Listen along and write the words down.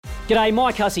G'day,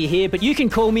 Mike Hussey here, but you can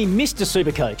call me Mr.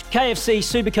 Supercoach. KFC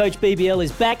Supercoach BBL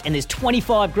is back and there's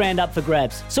 25 grand up for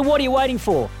grabs. So what are you waiting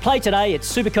for? Play today at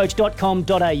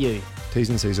supercoach.com.au. T's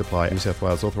and C's apply. New South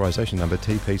Wales authorisation number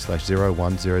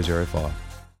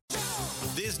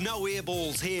TP/01005. There's no air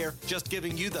balls here, just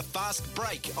giving you the fast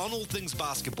break on all things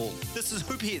basketball. This is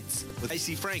Hoop Heads with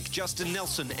AC Frank, Justin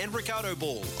Nelson and Ricardo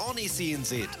Ball on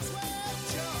SENZ.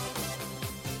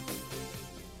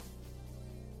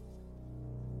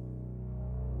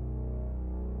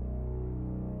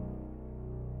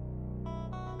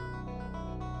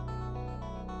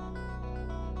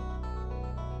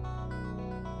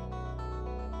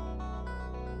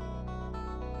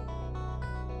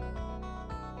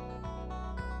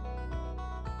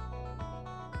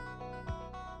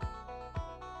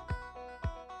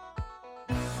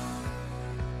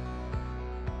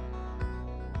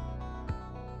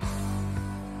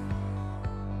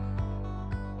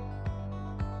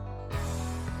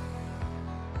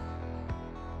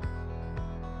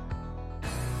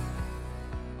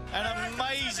 An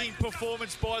amazing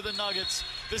performance by the Nuggets.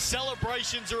 The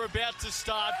celebrations are about to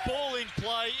start. Ball in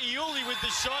play. Iuli with the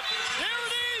shot. There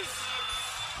it is!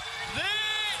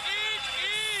 There it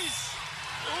is!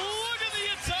 Look at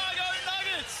the Otago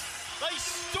Nuggets. They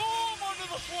storm onto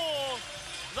the floor.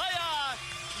 They are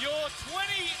your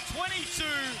 2022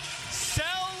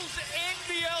 Sal's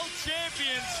NBL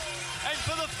champions. And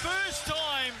for the first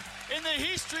time in the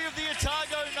history of the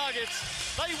Otago Nuggets,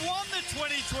 they won the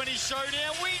 2020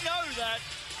 showdown. We know that.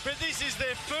 But this is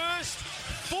their first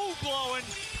full-blown,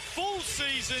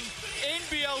 full-season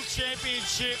NBL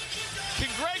championship.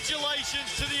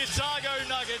 Congratulations to the Otago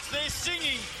Nuggets. They're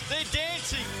singing. They're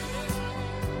dancing.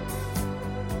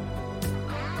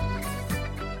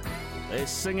 They're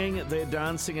singing, they're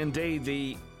dancing indeed.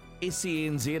 The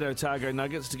SENZ Otago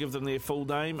Nuggets, to give them their full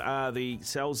name, are the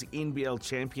Sal's NBL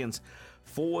champions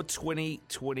for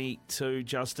 2022.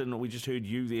 Justin, we just heard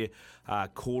you there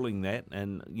calling that,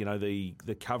 and you know the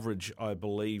coverage, I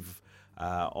believe,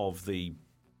 of the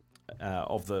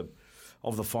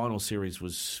final series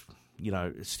was, you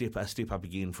know, a step up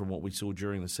again from what we saw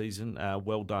during the season.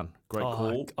 Well done, great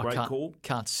call, great call.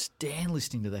 Can't stand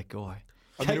listening to that guy.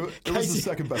 I mean, it was the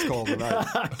second best call of the night.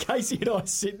 Casey and I are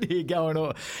sitting here going,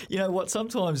 oh, you know what,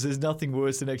 sometimes there's nothing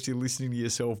worse than actually listening to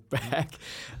yourself back.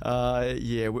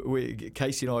 Casey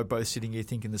and I are both sitting here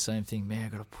thinking the same thing. Man,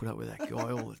 I've got to put up with that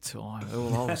guy all the time,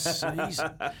 all whole season.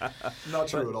 Not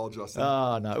true at all, Justin.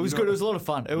 Oh, no, it was good. It was a lot of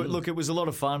fun. Look, it was a lot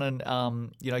of fun.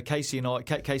 And, you know, Casey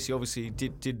obviously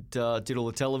did all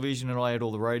the television and I had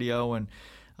all the radio and,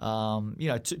 you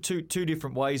know, two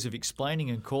different ways of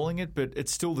explaining and calling it, but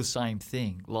it's still the same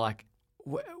thing. Like,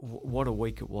 what a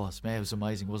week it was. Man, it was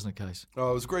amazing, wasn't it, Case? It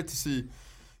was great to see,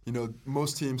 you know,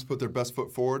 most teams put their best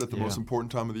foot forward at the most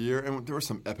important time of the year, and there were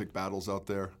some epic battles out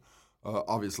there.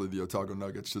 Obviously, the Otago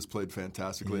Nuggets just played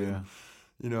fantastically. Yeah. And,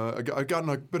 you know, I've gotten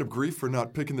a bit of grief for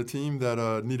not picking the team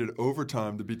that needed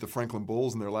overtime to beat the Franklin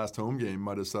Bulls in their last home game,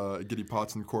 minus Giddy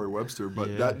Potts and Corey Webster.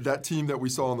 But that team that we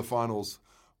saw in the finals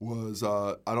was,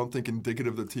 I don't think,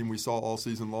 indicative of the team we saw all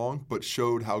season long, but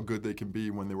showed how good they can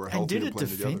be when they were healthy and playing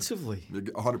together. And did it defensively.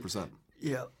 100%.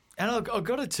 Yeah. And I've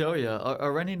got to tell you, I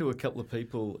ran into a couple of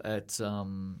people at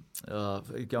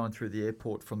going through the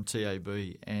airport from TAB,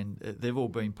 and they've all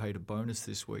been paid a bonus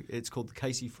this week. It's called the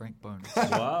Casey Frank bonus.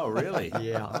 Wow, really?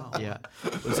 Yeah, yeah.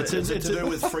 Is it to do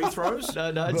with free throws?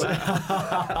 No.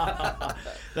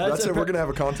 That's it. We're going to have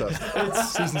a contest.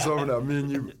 Season's over now. Me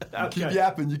and you keep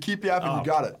yapping. You keep yapping. You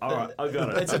got it. All right, I got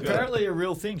it. It's apparently a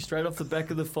real thing, straight off the back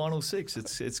of the Final Six.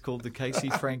 It's called the Casey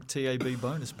Frank TAB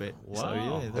bonus bet.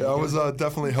 Wow. So, I was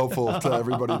definitely helpful to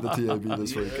everybody at the TAB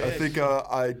this week. I think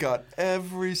I got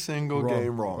every single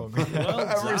game wrong.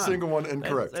 Every single one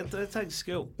incorrect. That takes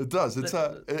skill. It does.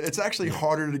 It's actually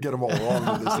harder to get them all wrong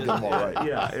than it is to get them all right.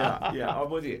 Yeah. I'm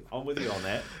with you on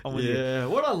that. I'm with you.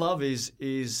 What I love is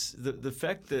the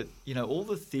fact that, you know, all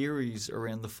the theories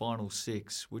around the Final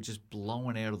Six were just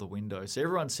blown out of the window. So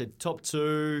everyone said top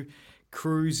two,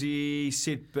 cruisy,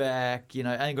 sit back, you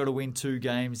know, ain't got to win 2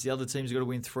 games. The other team's got to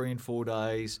win 3 in 4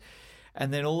 days.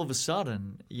 And then all of a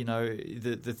sudden, you know,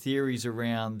 the theories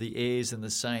around the Airs and the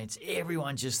Saints,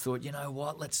 everyone just thought, you know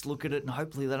what, let's look at it and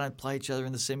hopefully they don't play each other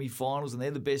in the semi-finals and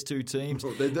they're the best 2 teams.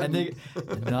 They didn't.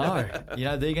 No, you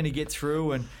know, they're going to get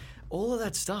through, and all of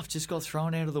that stuff just got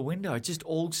thrown out of the window. It just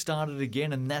all started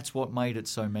again, and that's what made it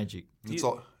so magic. I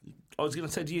was going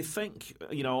to say, do you think,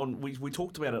 you know, we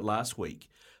talked about it last week,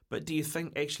 but do you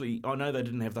think actually, I know they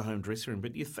didn't have the home dressing room,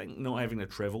 but do you think not having to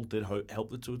travel did help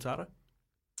the Tuatara?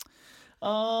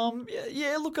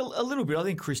 Yeah, look, a little bit. I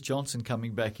think Chris Johnson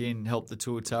coming back in helped the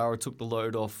Tuatara, took the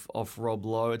load off Rob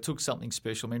Lowe. It took something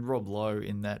special. I mean, Rob Lowe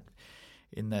in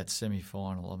that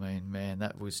semi-final, I mean, man,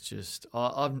 that was just...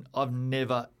 I've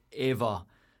never, ever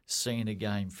seen a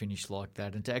game finish like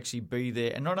that. And to actually be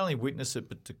there and not only witness it,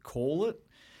 but to call it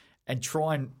and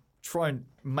try and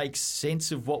make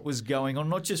sense of what was going on,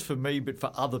 not just for me, but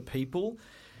for other people...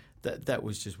 That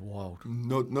was just wild.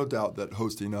 No doubt that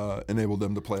hosting enabled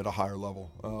them to play at a higher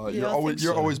level.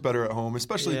 You're always better at home,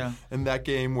 especially Yeah. in that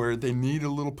game where they need a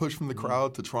little push from the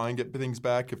crowd to try and get things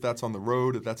back. If that's on the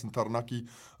road, if that's in Taranaki,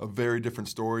 a very different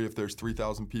story. If there's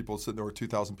 3,000 people sitting there or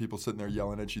 2,000 people sitting there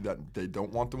yelling at you that they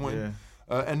don't want to win. Yeah.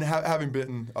 And having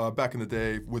been back in the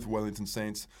day with Wellington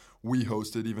Saints, we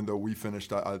hosted, even though we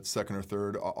finished second or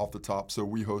third off the top. So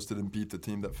we hosted and beat the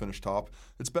team that finished top.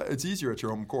 It's easier at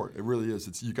your home court. It really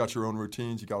is. You got your own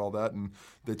routines, you got all that, and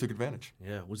they took advantage.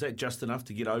 Yeah, was that just enough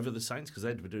to get over the Saints? Because they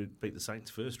had to beat the Saints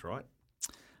first, right?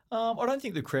 I don't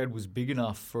think the crowd was big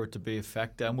enough for it to be a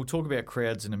factor. And we'll talk about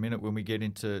crowds in a minute when we get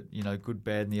into good,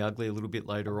 bad, and the ugly a little bit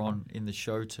later on in the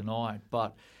show tonight.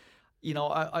 But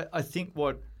I think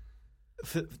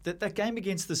that game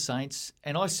against the Saints,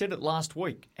 and I said it last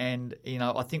week, and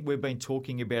I think we've been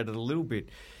talking about it a little bit.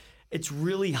 It's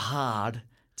really hard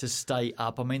to stay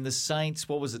up. I mean, the Saints,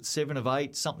 what was it, 7 of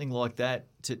 8, something like that,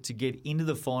 to get into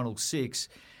the final 6.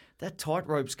 That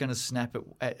tightrope's going to snap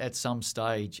at some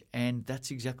stage, and that's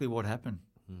exactly what happened.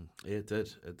 Yeah, it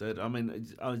did. It did. I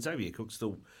mean, Xavier Cook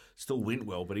still went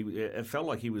well, but it felt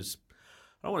like he was.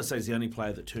 I don't want to say he's the only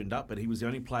player that turned up, but he was the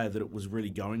only player that it was really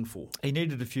going for. He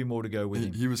needed a few more to go with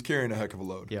him. He was carrying a heck of a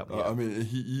load. Yep. I mean,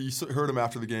 you heard him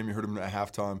after the game. You heard him at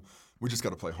halftime. We just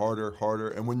got to play harder.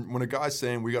 And when a guy's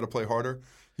saying we got to play harder,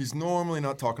 he's normally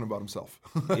not talking about himself.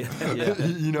 Yeah.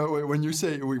 When you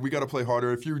say we got to play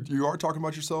harder, if you are talking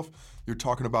about yourself, you're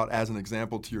talking about as an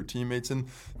example to your teammates. And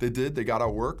they did. They got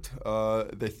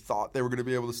outworked. They thought they were going to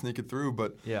be able to sneak it through,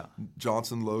 but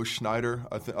Johnson, Lowe, Schneider,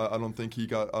 I don't think he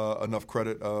got enough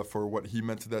credit for what he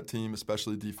meant to that team,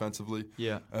 especially defensively.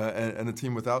 Yeah. And a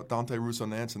team without Dante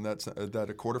Russo-Nance and that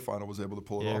a quarterfinal was able to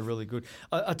pull it off. Yeah, really good.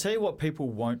 I tell you what people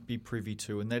won't be privy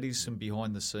to, and that is some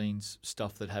behind-the-scenes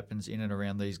stuff that happens in and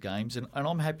around these games. And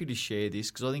I'm happy to share this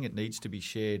because I think it needs to be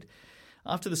shared.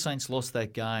 After the Saints lost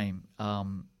that game,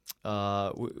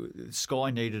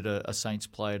 Sky needed a Saints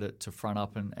player to front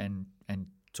up and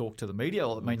talk to the media.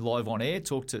 I mean, live on air,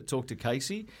 talk to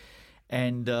Casey.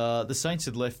 And the Saints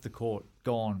had left the court,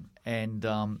 gone, and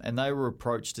they were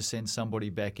approached to send somebody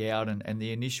back out. And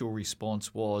the initial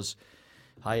response was,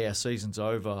 "Hey, our season's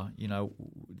over.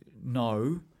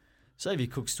 No." Xavier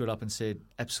Cook stood up and said,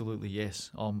 "Absolutely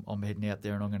yes, I'm heading out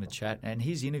there and I'm going to chat." And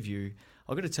his interview,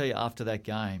 I've got to tell you, after that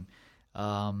game,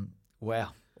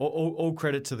 wow, all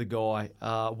credit to the guy.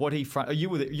 You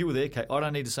were there, Kate. I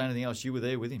don't need to say anything else. You were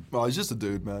there with him. Well, he's just a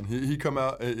dude, man. He come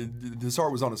out. His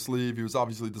heart was on his sleeve. He was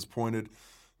obviously disappointed,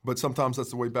 but sometimes that's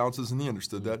the way it bounces, and he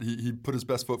understood that. He put his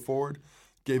best foot forward,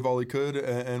 gave all he could,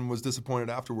 and was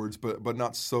disappointed afterwards, but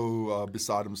not so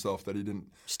beside himself that he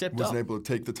wasn't able to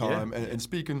take the time and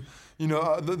speak. And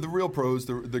the real pros,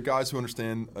 the guys who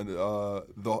understand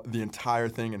the entire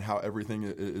thing and how everything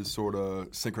is sort of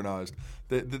synchronized.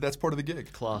 That's part of the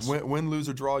gig. Class. Win, lose,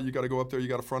 or draw, you got to go up there. You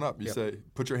got to front up. You say,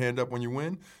 put your hand up when you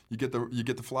win. You get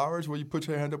the flowers. Well, you put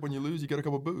your hand up when you lose. You get a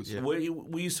couple of boos. Yeah. Were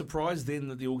you surprised then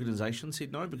that the organisation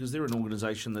said no? Because they're an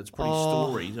organisation that's pretty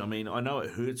storied. I mean, I know it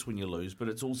hurts when you lose, but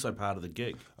it's also part of the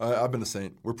gig. I've been a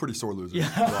Saint. We're pretty sore losers.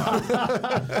 Yeah.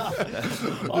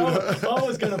 I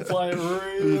was going to play it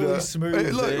really smooth.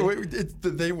 Hey,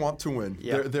 look, they want to win.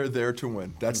 Yeah. They're there to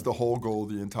win. That's the whole goal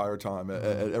the entire time at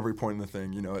every point in the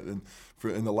thing.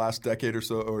 In the last decade or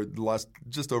so, or the last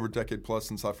just over a decade plus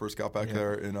since I first got back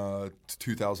there in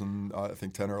 2000, I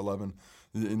think 10 or 11,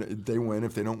 they win.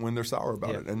 If they don't win, they're sour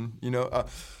about it. And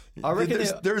I reckon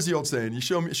there's the old saying: "You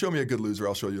show me a good loser,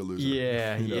 I'll show you a loser."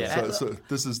 Yeah. So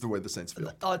this is the way the Saints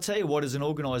feel. I'll tell you what, as an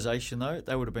organisation, though,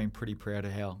 they would have been pretty proud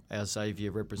of how our Xavier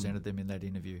represented them in that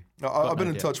interview. I've been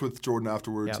in touch with Jordan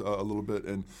afterwards a little bit,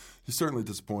 and he's certainly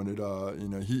disappointed.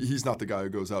 He's not the guy who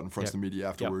goes out in front of the media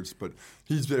afterwards, but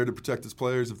he's there to protect his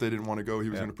players. If they didn't want to go, he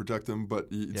was going to protect them. But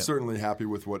he's certainly happy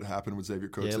with what happened with Xavier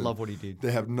Cook. Yeah, love what he did.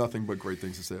 They have nothing but great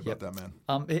things to say about that man.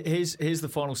 Here's the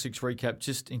final 6 recap,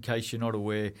 just in case you're not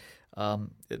aware.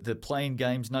 The play-in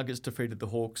games, Nuggets defeated the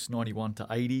Hawks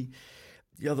 91-80.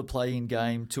 The other play-in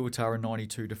game, Tuatara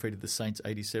 92 defeated the Saints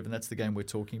 87. That's the game we're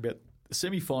talking about. The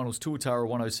semi-finals, Tuatara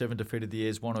 107 defeated the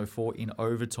Airs 104 in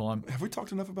overtime. Have we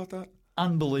talked enough about that?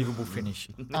 Unbelievable finish.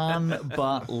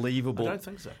 Unbelievable. I don't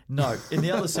think so. No. In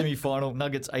the other semi-final,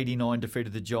 Nuggets 89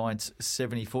 defeated the Giants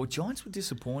 74. Giants were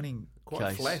disappointing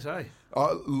Quite flat, eh?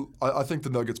 I think the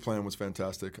Nuggets' plan was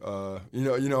fantastic.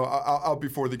 Out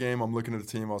before the game, I'm looking at the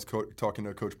team. I was talking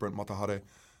to Coach Brent Matahare,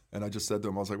 and I just said to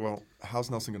him, I was like, well,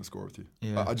 how's Nelson going to score with you?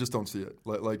 Yeah. I just don't see it.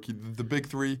 Like the big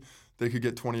three, they could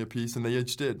get 20 apiece, and they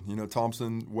each did.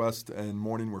 Thompson, West, and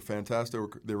Mourning were fantastic.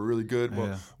 They were really good.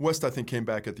 Well, West, I think, came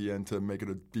back at the end to make it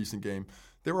a decent game.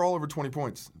 They were all over 20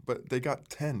 points, but they got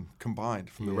 10 combined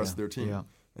from the rest of their team. Yeah.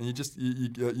 And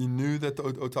you knew that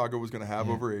Otago was going to have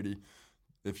over 80.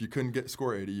 If you couldn't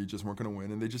score 80, you just weren't going to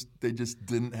win. And they just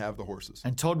didn't have the horses.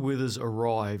 And Todd Withers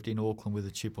arrived in Auckland with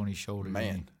a chip on his shoulder.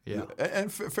 Man. Yeah.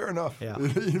 And fair enough. Yeah.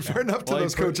 Fair enough to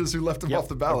those coaches who left him off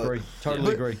the ballot.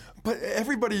 Totally agree. But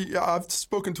everybody, I've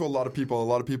spoken to a lot of people. A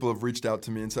lot of people have reached out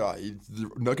to me and said, the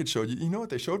Nuggets showed you. You know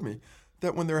what they showed me?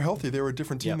 That when they're healthy, they were a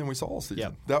different team than we saw all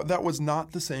season. That was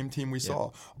not the same team we saw.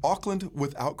 Auckland,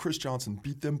 without Chris Johnson,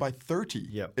 beat them by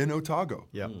 30 in Otago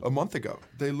a month ago.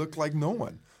 They looked like no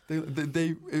one.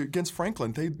 They against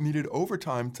Franklin, they needed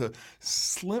overtime to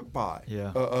slip by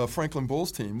a Franklin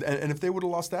Bulls team. And if they would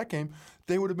have lost that game,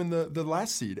 they would have been the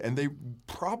last seed, and they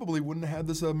probably wouldn't have had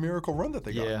this miracle run that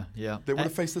they got. They would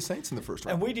have faced the Saints in the first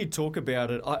round. And we did talk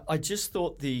about it. I just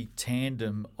thought the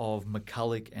tandem of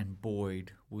McCulloch and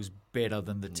Boyd was better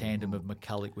than the tandem of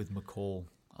McCulloch with McCall.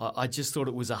 I just thought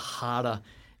it was a harder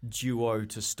duo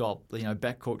to stop,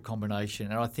 backcourt combination.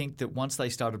 And I think that once they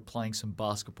started playing some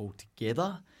basketball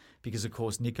together, because of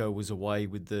course Nico was away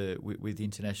with the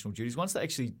international duties, once they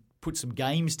actually put some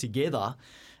games together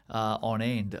on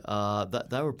end,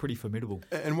 they were pretty formidable.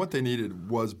 And what they needed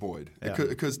was Boyd.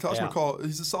 Because Taj McCall,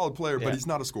 he's a solid player, but he's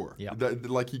not a scorer.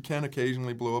 Like he can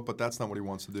occasionally blow up, but that's not what he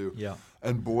wants to do.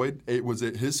 And Boyd,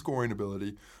 his scoring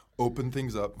ability opened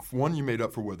things up. One, you made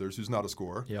up for Withers, who's not a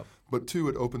scorer. But two,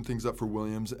 it opened things up for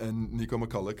Williams and Nico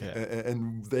McCulloch.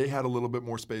 And they had a little bit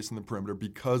more space in the perimeter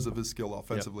because of his skill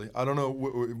offensively. I don't know,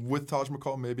 with Taj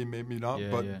McCall, maybe not,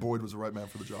 but Boyd was the right man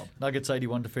for the job. Nuggets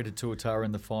 81 defeated Tuatara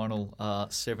in the final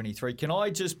 73. Can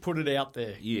I just put it out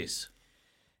there? Yes.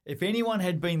 If anyone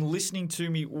had been listening to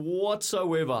me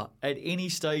whatsoever at any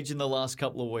stage in the last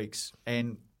couple of weeks,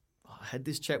 and I had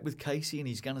this chat with Casey and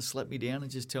he's going to slap me down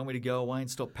and just tell me to go away and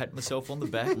stop patting myself on the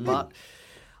back. But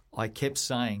I kept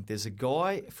saying there's a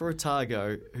guy for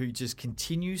Otago who just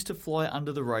continues to fly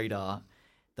under the radar.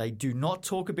 They do not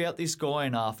talk about this guy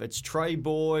enough. It's Trey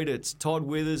Boyd, it's Todd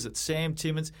Withers, it's Sam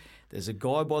Timmins. There's a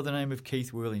guy by the name of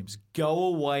Keith Williams. Go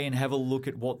away and have a look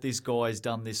at what this guy has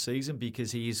done this season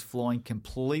because he is flying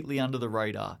completely under the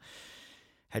radar.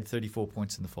 Had 34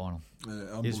 points in the final.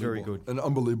 He's very good. An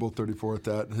unbelievable 34 at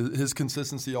that. His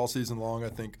consistency all season long, I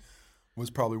think, was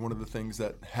probably one of the things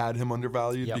that had him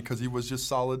undervalued because he was just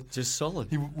solid. Just solid.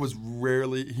 He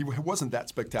wasn't that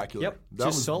spectacular. That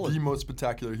was solid. The most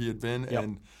spectacular he had been,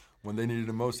 and when they needed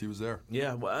him most, he was there.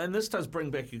 Yeah, well, and this does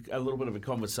bring back a little bit of a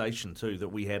conversation, too, that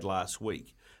we had last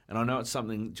week. And I know it's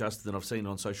something, Justin, that I've seen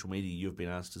on social media you've been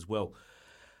asked as well.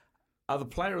 Are the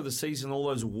player of the season, all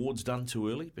those awards done too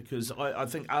early? Because I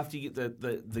think after you get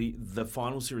the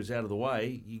final series out of the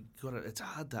way, it's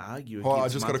hard to argue against I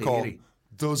just got a call. Eddie.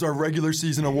 Those are regular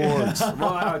season awards.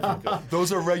 Right, okay, good.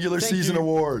 Those are regular season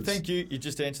awards. Thank you. You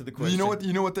just answered the question.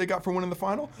 You know what they got for winning the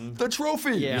final? The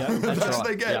trophy. Yeah, that's what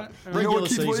they get. Yeah. You know what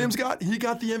Keith Williams got? He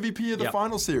got the MVP of the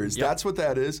final series. That's what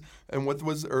that is. And what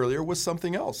was earlier was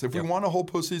something else. If we want a whole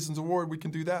postseason's award, we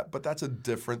can do that. But that's a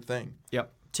different thing.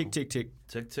 Yep. Tick, tick, tick.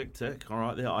 Tick, tick, tick. All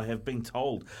right, there. I have been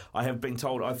told. I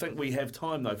think we have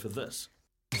time, though, for this.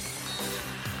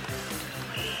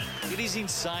 It is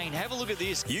insane. Have a look at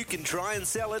this. You can try and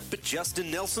sell it, but Justin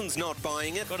Nelson's not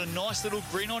buying it. Got a nice little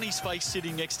grin on his face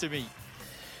sitting next to me.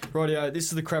 Rightio, this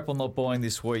is the crap I'm not buying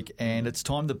this week, and it's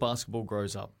time that basketball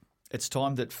grows up. It's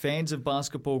time that fans of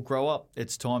basketball grow up.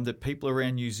 It's time that people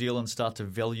around New Zealand start to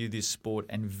value this sport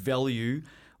and value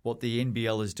what the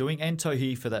NBL is doing, and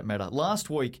Tohi for that matter.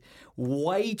 Last week,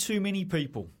 way too many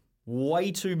people,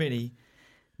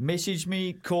 messaged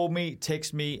me, called me,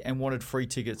 texted me, and wanted free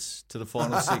tickets to the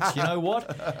Final Six. You know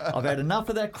what? I've had enough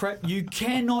of that crap. You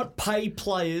cannot pay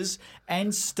players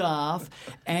and staff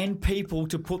and people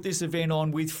to put this event on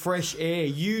with fresh air.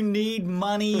 You need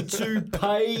money to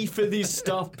pay for this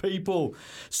stuff, people.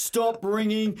 Stop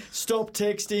ringing, stop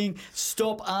texting,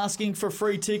 stop asking for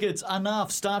free tickets.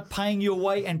 Enough. Start paying your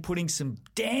way and putting some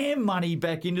damn money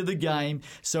back into the game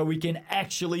so we can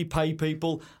actually pay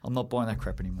people. I'm not buying that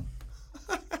crap anymore.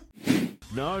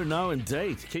 No,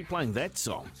 indeed. Keep playing that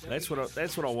song. That's what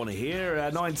I want to hear.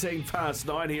 19 past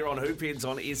 9 here on Hoopheads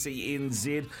on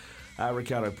SENZ.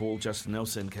 Ricardo Paul, Justin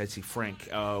Nelson, Casey Frank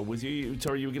with you.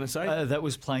 Tori, you were going to say? That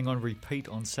was playing on repeat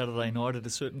on Saturday night at a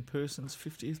certain person's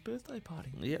 50th birthday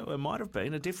party. Yeah, it might have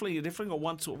been. It definitely got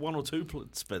one or two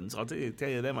spins. I'll tell you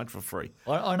that much for free.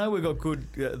 I know we've got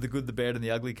the good, the bad, and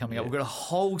the ugly coming up. Yeah. We've got a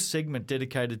whole segment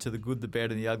dedicated to the good, the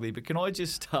bad, and the ugly. But can I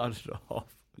just start it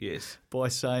off Yes. by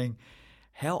saying,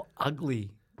 how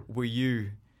ugly were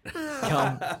you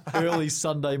come early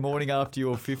Sunday morning after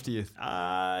your 50th?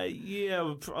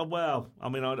 Yeah. Well, I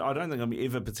mean, I don't think I'm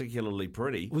ever particularly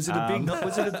pretty. Was it a big night?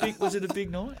 Was it a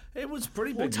big night? It was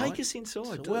pretty Well, big. take night. us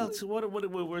inside. Well, so what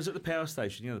was at the power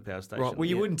station? You know, the power station. Right. Well,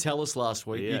 you yeah. wouldn't tell us last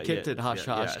week. Yeah, you kept yeah, it hush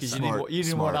yeah, hush because yeah. you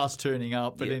didn't want Smart. us turning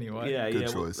up. But Yeah, anyway, yeah, Good yeah,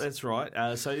 choice. that's right.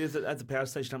 So at the power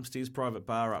station upstairs, private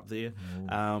bar up there.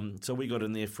 So we got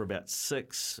in there for about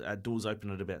 6. Doors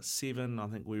opened at about 7. I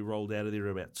think we rolled out of there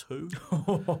at about 2.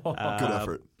 Good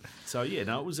effort. So yeah,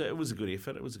 no, it was a good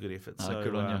effort. It was a good effort. So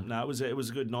good on you. no, it was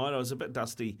a good night. I was a bit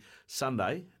dusty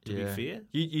Sunday, to be fair.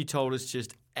 You told us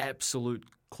just absolute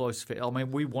close family. I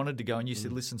mean, we wanted to go, and you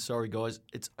said, "Listen, sorry guys,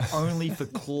 it's only for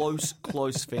close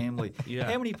family." Yeah.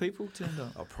 How many people turned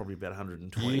up? Oh, probably about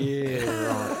 120. Yeah,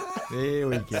 right. There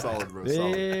we go. Solid, bro. There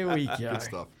solid. we go. Good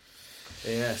stuff.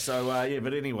 Yeah. So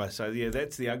but anyway,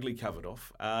 that's the ugly covered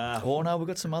off. Oh no, we've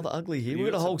got some other ugly here. You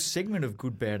We've got got a whole segment of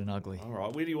good, bad, and ugly. All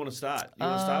right, where do you want to start? You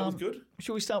want to start with good?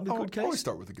 Should we start with good case? Always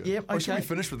start with the good. Yep, Or should we okay.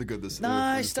 finish with the good this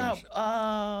No, this start.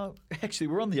 finish? Actually,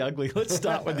 we're on the ugly. Let's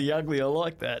start with the ugly. I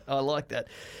like that.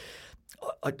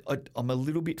 I'm a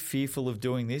little bit fearful of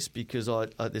doing this because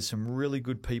there's some really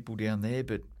good people down there,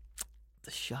 but the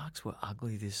Sharks were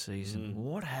ugly this season.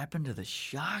 What happened to the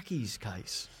Sharkies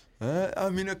case? I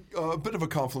mean, a bit of a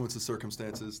confluence of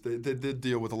circumstances. They did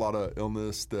deal with a lot of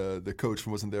illness. The coach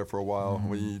wasn't there for a while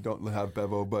when you don't have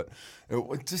Bevo, but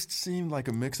it just seemed like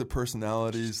a mix of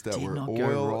personalities that did were not go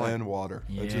oil right. and water.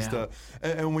 Yeah.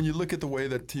 And when you look at the way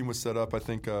that team was set up, I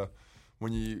think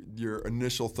when your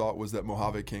initial thought was that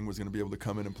Mojave King was going to be able to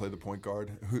come in and play the point guard.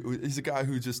 He's a guy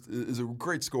who just is a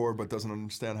great scorer but doesn't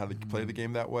understand how to play the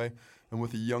game that way. And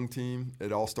with a young team,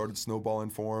 it all started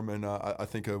snowballing for him. And I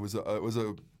think it was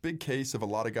a big case of a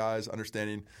lot of guys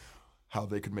understanding how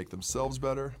they could make themselves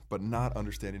better, but not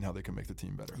understanding how they can make the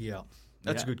team better. Yeah,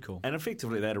 that's Yeah. a good call. And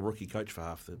effectively, they had a rookie coach for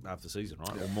half the season,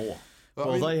 right, or more.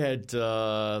 Well,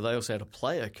 they also had a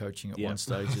player coaching at one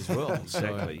stage as well.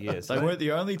 Exactly, So yes. They weren't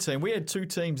the only team. We had 2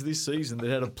 teams this season that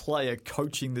had a player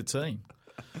coaching the team.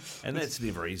 And that's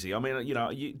never easy. I mean,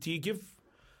 do you give?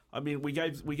 I mean, we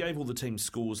gave all the teams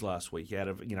scores last week out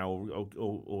of what do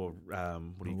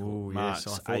you call it? Yes, Marks.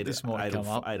 I thought this might come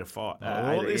up. 8 of 5.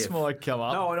 This might come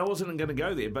up. No, and I wasn't going to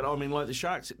go there, but I mean, like the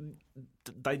Sharks,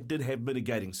 they did have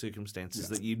mitigating circumstances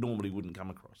that you normally wouldn't come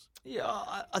across. Yeah,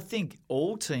 I think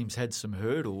all teams had some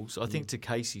hurdles. I think to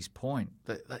Casey's point,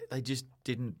 they just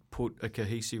didn't put a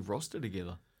cohesive roster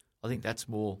together. I think that's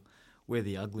more where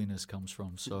the ugliness comes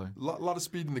from. So A lot of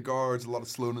speed in the guards, a lot of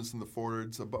slowness in the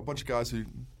forwards, a bunch of guys who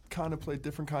kind of played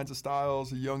different kinds of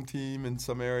styles, a young team in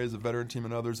some areas, a veteran team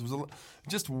in others. It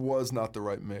just was not the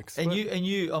right mix. And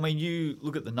you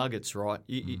look at the Nuggets, right?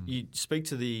 You speak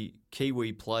to the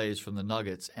Kiwi players from the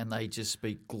Nuggets, and they just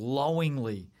speak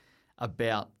glowingly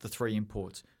about the 3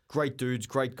 imports. Great dudes,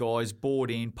 great guys,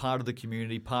 bought in, part of the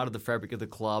community, part of the fabric of the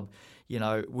club.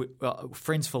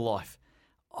 Friends for life.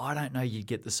 I don't know you'd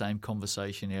get the same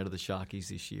conversation out of the Sharkies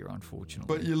this year,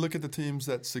 unfortunately. But you look at the teams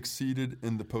that succeeded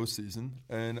in the postseason,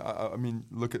 and I mean,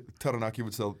 look at Taranaki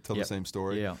would tell the same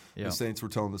story. Yeah. The Saints were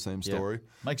telling the same Yeah. story.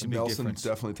 Makes a big Nelson difference.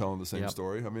 definitely telling the same Yep.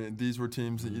 story. I mean, these were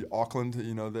teams that Auckland,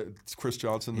 that Chris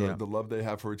Johnson, Yeah. the love they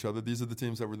have for each other. These are the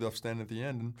teams that were left standing at the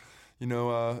end, and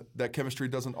that chemistry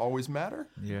doesn't always matter.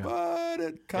 Yeah. But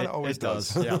it kind of always it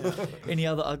does. Yeah. Any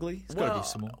other ugly? It's got to be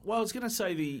some more. Well, I was going to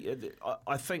say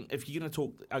I think if you're going to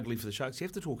talk ugly for the Sharks, you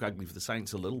have to talk ugly for the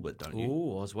Saints a little bit, don't you?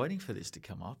 Oh, I was waiting for this to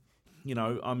come up.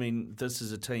 I mean, this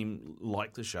is a team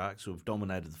like the Sharks who have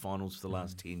dominated the finals for the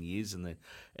last 10 years in the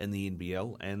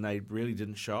NBL, and they really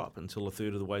didn't show up until a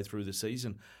third of the way through the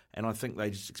season. And I think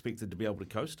they just expected to be able to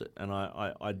coast it. And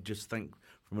I just think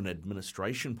from an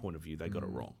administration point of view, they got it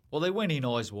wrong. Well, they went in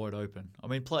eyes wide open. I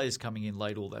mean, players coming in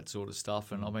late, all that sort of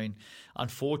stuff. And I mean,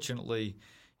 unfortunately,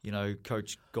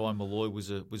 Coach Guy Malloy was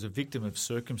a victim of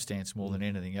circumstance more than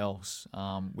anything else,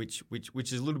 which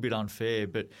is a little bit unfair.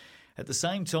 But at the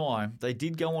same time, they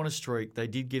did go on a streak. They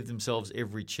did give themselves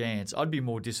every chance. I'd be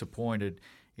more disappointed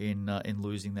in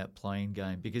losing that playing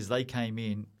game because they came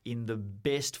in the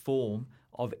best form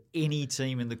of any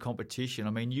team in the competition.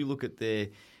 I mean, you look at their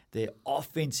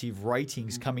offensive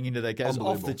ratings coming into that game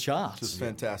off the charts. Just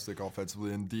fantastic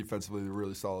offensively and defensively, they're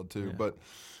really solid too. Yeah. But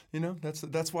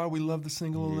that's why we love the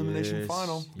single elimination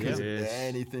final, because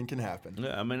anything can happen.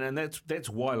 Yeah, I mean, and that's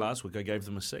why last week I gave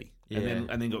them a C, and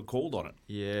then got called on it.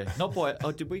 Yeah, not by.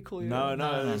 Oh, did we call you? No.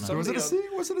 Was it a C?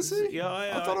 Was it a C? Yeah,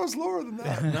 I thought it was lower than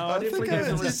that. No, I definitely gave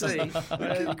them a C.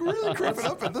 You really creep it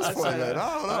up at this point, man. I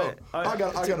don't know. I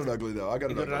got an ugly though. You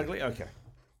got an ugly? Okay.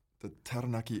 The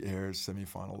Taranaki Airs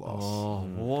semifinal loss. Oh,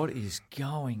 what is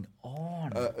going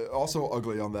on? Also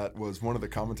ugly on that was one of the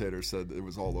commentators said it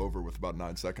was all over with about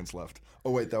 9 seconds left.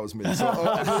 Oh, wait, that was me. So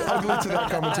ugly to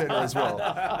that commentator as well.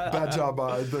 Bad job.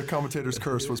 The commentator's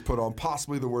curse was put on,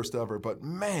 possibly the worst ever. But,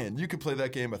 man, you could play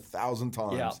that game 1,000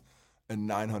 times. And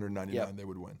 999 they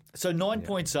would win. So 9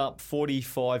 points up,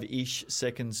 45-ish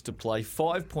seconds to play.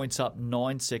 5 points up,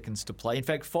 9 seconds to play. In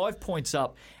fact, 5 points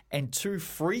up and 2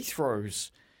 free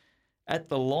throws at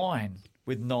the line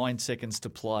with 9 seconds to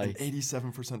play. An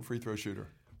 87% free throw shooter.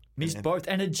 Missed both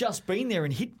and had just been there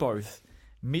and hit both.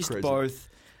 Missed both.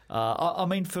 I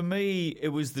mean, for me, it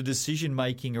was the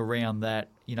decision-making around that.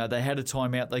 They had a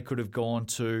timeout they could have gone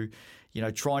to,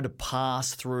 trying to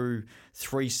pass through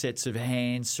 3 sets of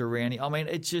hands surrounding. I mean,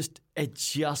 it just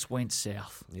went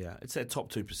south. Yeah, it's that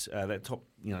top 2%, that top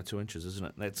 2 inches, isn't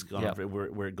it? That's kind of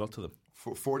where it got to them.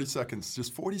 For 40 seconds,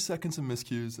 just 40 seconds of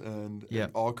miscues, and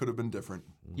it all could have been different.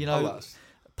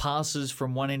 Passes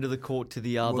from one end of the court to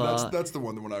the other. Well, that's the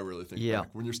one I really think back.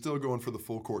 When you're still going for the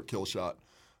full court kill shot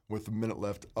with a minute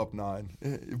left, up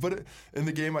 9. But in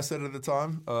the game, I said at the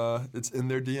time, it's in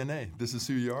their DNA. This is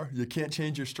who you are. You can't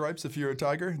change your stripes if you're a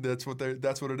Tiger. That's what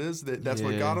it is. That's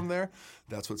what got them there.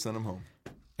 That's what sent them home.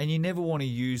 And you never want to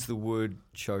use the word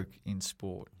choke in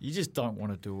sport. You just don't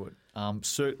want to do it.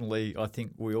 Certainly, I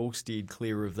think we all steered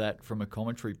clear of that from a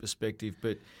commentary perspective,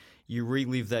 but you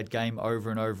relive that game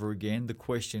over and over again. The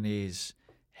question is,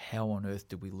 how on earth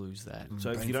did we lose that?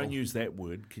 So if you don't use that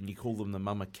word, can you call them the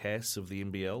Mama Cass of the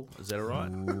NBL? Is that all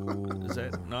right? Is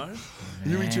that no?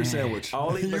 You eat your sandwich.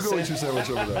 I'll eat you go eat your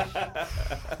sandwich over there.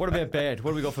 What about bad?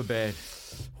 What do we got for bad?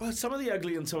 Well, some of the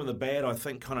ugly and some of the bad, I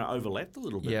think, kind of overlapped a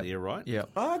little bit there, right? Yeah.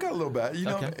 I got a little bad.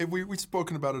 We've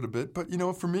spoken about it a bit, but,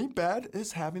 for me, bad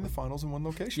is having the finals in one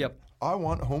location. Yep. I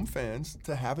want home fans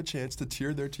to have a chance to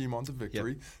cheer their team on to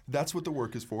victory. Yep. That's what the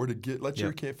work is for, to let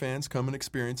your fans come and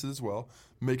experience it as well.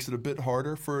 Makes it a bit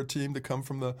harder for a team to come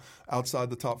from the outside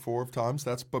the top 4 of times.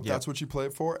 That's what you play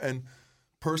it for. And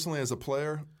personally, as a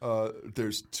player,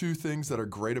 there's 2 things that are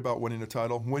great about winning a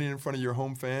title. Winning in front of your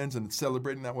home fans and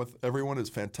celebrating that with everyone is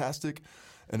fantastic,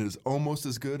 and it is almost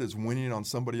as good as winning on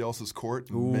somebody else's court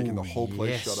and making the whole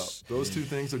place shut up. Those 2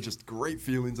 things are just great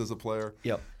feelings as a player,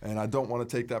 and I don't want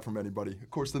to take that from anybody. Of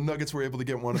course, the Nuggets were able to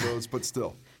get one of those, but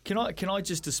still. Can I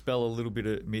just dispel a little bit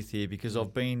of myth here, because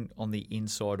I've been on the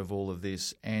inside of all of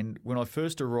this, and when I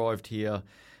first arrived here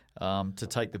to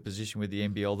take the position with the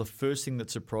NBL, the first thing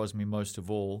that surprised me most of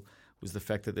all was the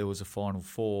fact that there was a Final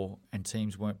Four and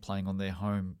teams weren't playing on their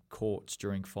home courts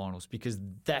during finals, because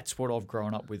that's what I've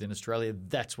grown up with in Australia.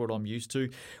 That's what I'm used to,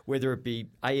 whether it be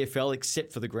AFL,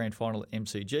 except for the grand final at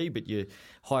MCG, but you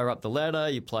higher up the ladder,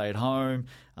 you play at home,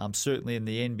 certainly in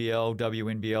the NBL,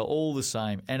 WNBL, all the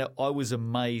same. And I was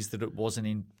amazed that it wasn't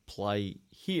in play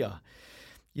here.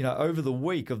 Over the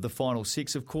week of the final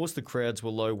 6, of course, the crowds were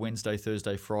low Wednesday,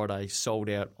 Thursday, Friday, sold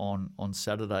out on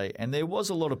Saturday. And there was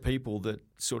a lot of people that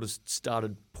sort of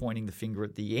started pointing the finger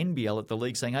at the NBL, at the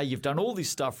league, saying, hey, you've done all this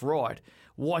stuff right.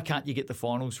 Why can't you get the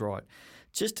finals right?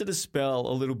 Just to dispel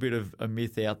a little bit of a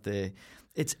myth out there,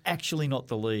 it's actually not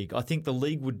the league. I think the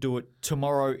league would do it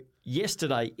tomorrow,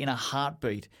 yesterday, in a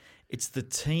heartbeat. It's the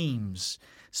teams.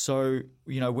 So,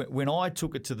 when I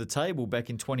took it to the table back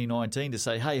in 2019 to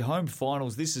say, hey, home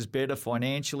finals, this is better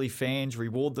financially, fans,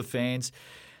 reward the fans,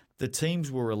 the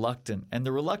teams were reluctant. And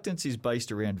the reluctance is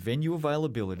based around venue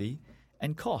availability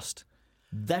and cost.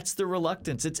 That's the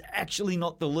reluctance. It's actually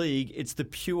not the league. It's the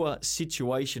pure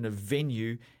situation of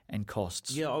venue and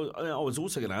costs. Yeah, I was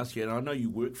also going to ask you, and I know you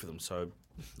work for them, so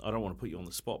I don't want to put you on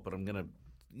the spot, but I'm going to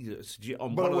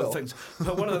one of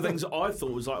the things I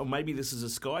thought was like, maybe this is a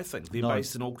Sky thing. They're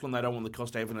based in Auckland. They don't want the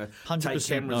cost of having to take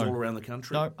cameras all around the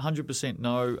country. No, 100%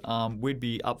 no. We'd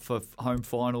be up for home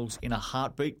finals in a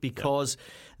heartbeat, because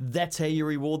that's how you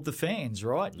reward the fans,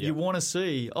 right? Yep. I want to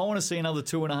see another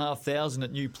 2,500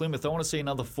 at New Plymouth. I want to see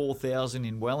another 4,000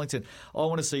 in Wellington. I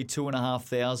want to see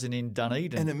 2,500 in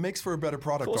Dunedin. And it makes for a better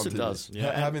product. Of course it does.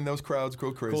 Yeah. Having those crowds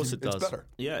go crazy, of course it does. Better.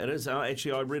 Yeah, it is.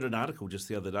 Actually, I read an article just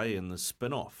the other day in the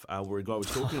Spin-Off off, where a guy was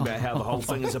talking about how the whole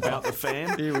thing is about the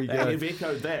fan. Here we go. You've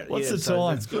echoed that. What's yeah, the so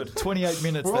time? That's good. 28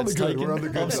 minutes. We're on that's the good. taken. We're on the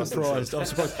good. I'm surprised.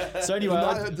 So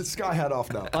anyway, The sky hat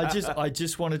off now. I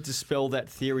just want to dispel that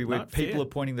theory where No, people fair. are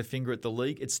pointing the finger at the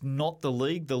league. It's not the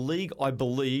league. The league, I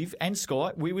believe, and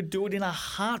Sky, we would do it in a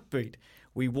heartbeat.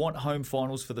 We want home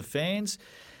finals for the fans.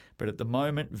 But at the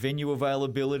moment, venue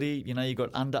availability, you got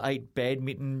under 8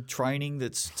 badminton training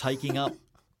that's taking up.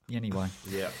 Anyway.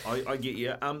 Yeah, I get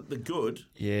you. The good.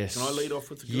 Yes. Can I lead off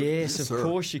with the good? Yes, Yes, of sir.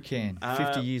 course you can.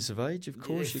 50 years of age, of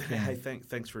course Yeah, you can. Hey,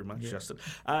 thanks very much, Justin.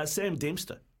 Sam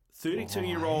Dempster,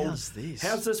 32-year-old. how's this?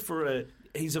 How's this for a?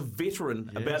 He's a veteran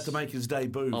about Yes. to make his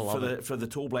debut love for the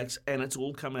Tall Blacks, and it's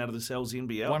all come out of the Cells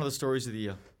NBL. One of the stories of the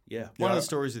year. yeah. One of the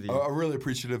stories of the year. I'm really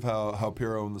appreciative how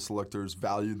Pirro and the selectors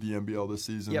valued the NBL this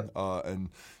season. Yep. And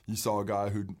you saw a guy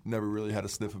who never really had a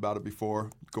sniff about it before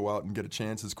go out and get a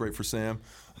chance. It's great for Sam.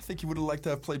 I think he would have liked to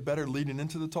have played better leading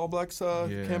into the Tall Blacks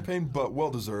campaign, but well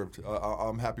deserved.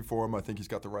 I'm happy for him. I think he's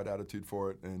got the right attitude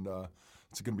for it, and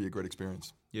it's going to be a great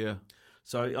experience. Yeah.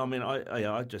 So I mean,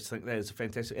 I just think that is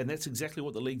fantastic, and that's exactly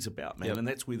what the league's about, man. Yep. And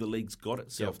that's where the league's got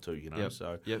itself to, Yep.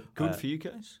 So Yep. Good for you,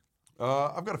 Case.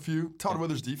 I've got a few. Todd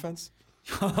Withers' defense.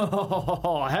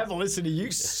 I haven't listened to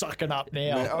you sucking up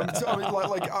now.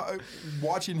 Man,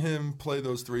 watching him play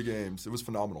those 3 games, it was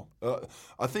phenomenal.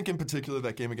 I think in particular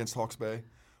that game against Hawke's Bay,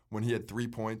 when he had 3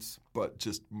 points, but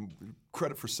just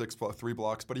credit for 3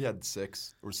 blocks, but he had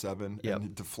 6 or 7 Yep.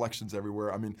 and deflections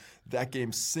everywhere. I mean, that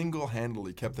game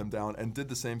single-handedly kept them down and did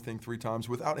the same thing 3 times.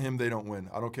 Without him, they don't win.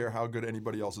 I don't care how good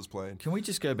anybody else is playing. Can we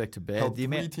just go back to bad? Held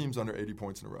 3 teams under 80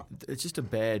 points in a row. It's just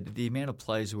the amount of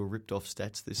players who were ripped off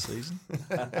stats this season.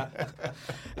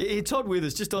 Todd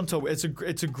Withers, just on top, it's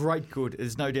a great good.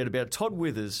 There's no doubt about it. Todd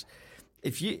Withers.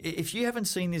 If you haven't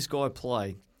seen this guy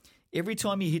play, every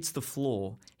time he hits the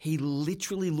floor, he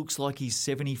literally looks like he's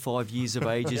 75 years of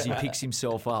age as he picks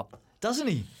himself up, doesn't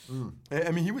he? I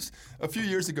mean, he was a few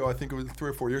years ago. I think it was 3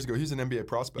 or 4 years ago. He was an NBA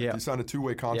prospect. Yeah. He signed a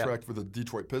 2-way contract with the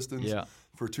Detroit Pistons Yeah.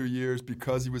 for 2 years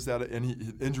because he was that.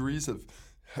 And injuries have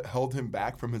held him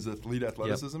back from his elite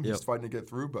athleticism. Yep. He's fighting to get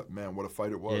through, but man, what a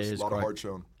fight it was! Yeah, A it's lot great. of heart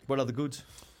shown. What other goods?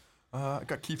 I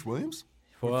got Keith Williams.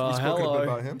 Well, We've spoken a hello. bit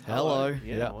about him. Hello.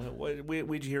 Yeah.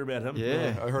 Where'd you hear about him?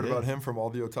 Yeah. I heard about him from all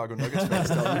the Otago Nuggets fans.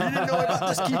 Telling me, you didn't know about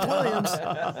this Keith Williams.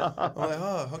 I'm like,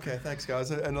 oh, okay, thanks,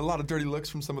 guys. And a lot of dirty looks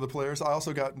from some of the players. I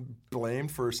also got blamed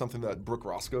for something that Brooke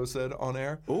Roscoe said on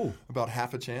air about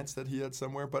half a chance that he had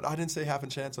somewhere. But I didn't say half a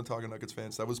chance on Otago Nuggets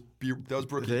fans. That was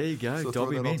Brooke. There you go. So throw Dob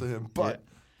that him all in. to him. But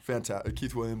fantastic.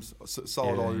 Keith Williams,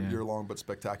 solid all year long, but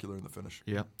spectacular in the finish.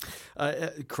 Yeah.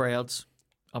 Crowds.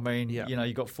 I mean, Yeah.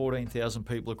 you got 14,000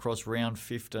 people across round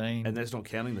 15. And that's not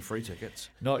counting the free tickets.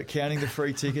 Not counting the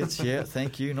free tickets. Yeah,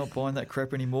 thank you. Not buying that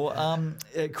crap anymore.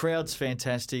 Crowd's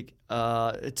fantastic.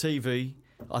 TV.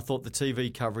 I thought the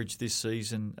TV coverage this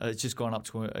season, it's just gone up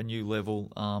to a new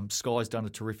level. Sky's done a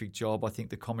terrific job. I think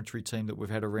the commentary team that we've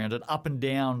had around it, up and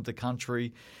down the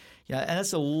country. Yeah, and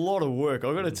that's a lot of work.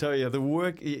 I've got to tell you, the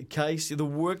work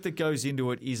that goes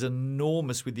into it is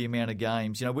enormous with the amount of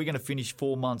games. We're going to finish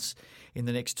 4 months in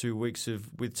the next 2 weeks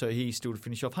with Tahiti still to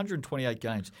finish off 128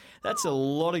 games. That's a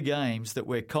lot of games that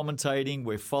we're commentating,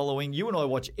 we're following. You and I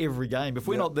watch every game. If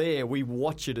we're not there, we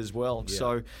watch it as well. Yeah.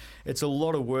 So it's a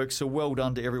lot of work. So well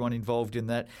done to everyone involved in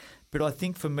that. But I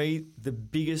think for me, the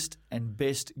biggest and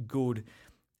best good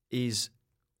is,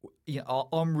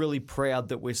 I'm really proud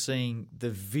that we're seeing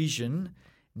the vision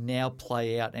now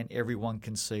play out and everyone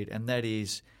can see it, and that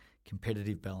is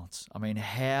competitive balance. I mean,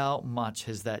 how much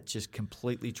has that just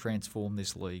completely transformed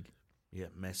this league? Yeah,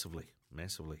 massively.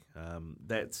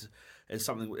 That's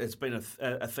something. It's been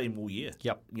a theme all year.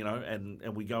 Yep.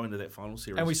 And we go into that final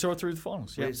series, and we saw it through the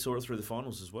finals. Yeah, saw it through the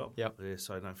finals as well. Yep. Yeah.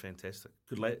 So no, fantastic.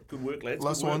 Good work, lads.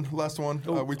 Last one.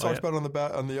 We talked about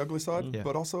it on the ugly side, Yeah.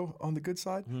 but also on the good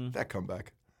side, that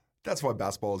comeback. That's why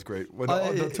basketball is great. When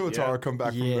the Tuatara come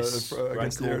back against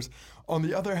the Airs. On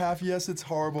the other half, yes, it's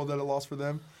horrible that it lost for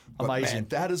them. But Amazing. Man,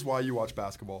 that is why you watch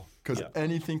basketball. Because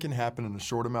anything can happen in a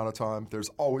short amount of time. There's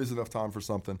always enough time for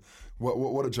something.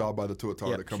 What a job by the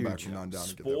Tuatara to come back from 9 down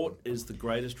and get that one. Sport is the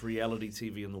greatest reality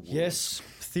TV in the world. Yes,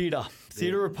 theatre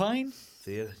of pain,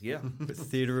 Theatre, yeah. but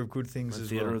theatre of good things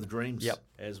as well. Theatre of Dreams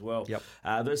as well. Yep.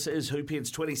 This is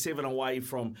Hoopheads 27 away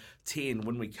from 10.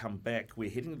 When we come back, we're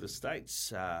heading to the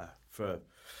States for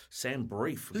Sam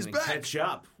Brief. We're He's going to back. catch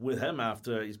up with him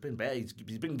after he's been bad. He's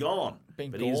been gone.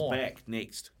 But he's back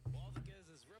next.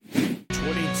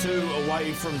 22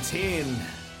 away from 10.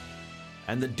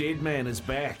 And the dead man is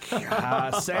back.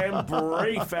 Sam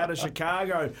Brief out of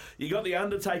Chicago. You got the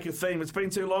Undertaker theme. It's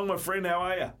been too long, my friend. How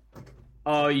are you?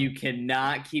 Oh, you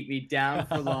cannot keep me down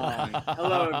for long.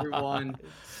 Hello, everyone.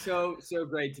 So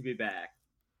great to be back.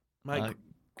 Mate,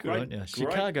 Good on you.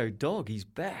 Chicago Dog, he's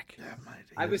back. Yeah, mate.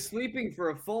 I was sleeping for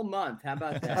a full month. How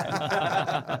about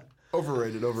that?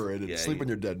 Overrated. Yeah, Sleep when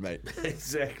you're dead, mate.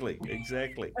 Exactly.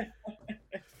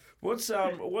 What's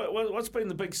been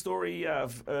the big story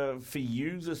for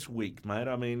you this week, mate?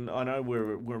 I mean, I know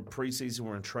we're in pre-season,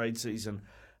 we're in trade season,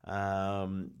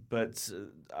 but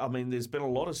I mean, there's been a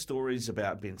lot of stories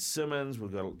about Ben Simmons.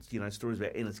 We've got stories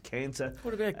about Enes Kanter.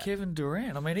 What about Kevin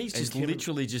Durant? I mean, he's just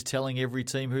literally just telling every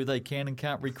team who they can and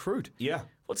can't recruit. Yeah,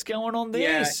 what's going on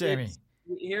there, Sammy?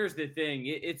 Here's the thing: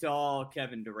 it's all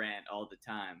Kevin Durant all the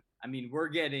time. I mean, we're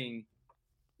getting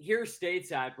here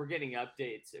stateside. We're getting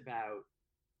updates about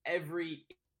every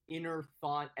inner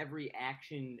thought, every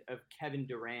action of Kevin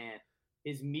Durant,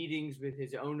 his meetings with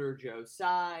his owner, Joe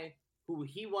Tsai, who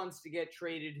he wants to get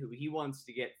traded, who he wants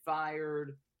to get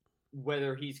fired,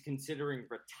 whether he's considering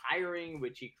retiring,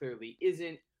 which he clearly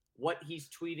isn't, what he's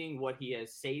tweeting, what he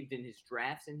has saved in his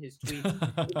drafts and his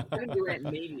tweets. It's Kevin Durant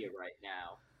mania right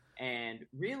now. And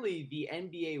really, the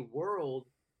NBA world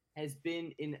has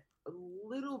been in a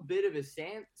little bit of a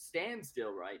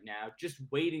standstill right now, just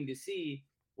waiting to see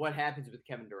what happens with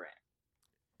Kevin Durant.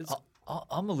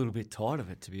 I'm a little bit tired of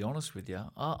it, to be honest with you.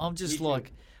 I'm just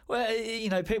like, well,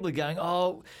 people are going,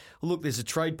 oh, look, there's a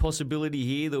trade possibility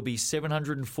here. There'll be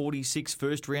 746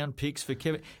 first-round picks for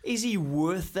Kevin. Is he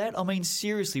worth that? I mean,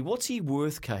 seriously, what's he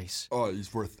worth, Case? Oh,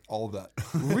 he's worth all of that.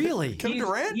 Really? Kevin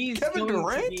Durant? Kevin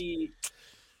Durant?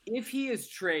 If he is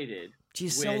traded... Do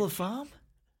you sell the farm?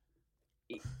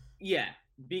 Yeah,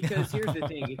 because here's the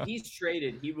thing. If he's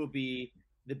traded, he will be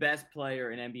the best player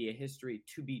in NBA history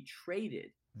to be traded.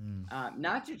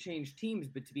 Not to change teams,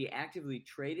 but to be actively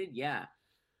traded, yeah.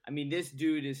 I mean, this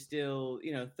dude is still,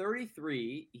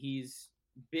 33. He's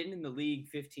been in the league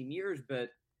 15 years, but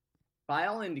by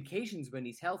all indications, when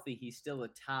he's healthy, he's still a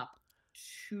top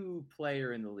 2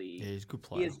 player in the league. Yeah, he's a good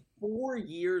player. He has 4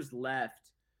 years left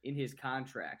in his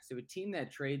contract. So a team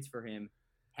that trades for him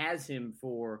has him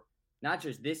for not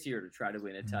just this year to try to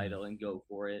win a title and go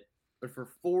for it, but for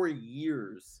 4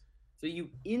 years. So you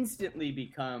instantly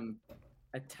become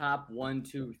a top 1,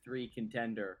 2, 3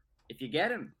 contender if you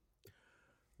get him.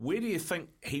 Where do you think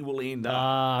he will end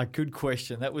up? Good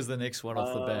question. That was the next one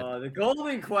off the bat. The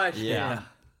golden question. Yeah.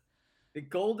 The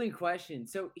golden question.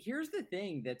 So here's the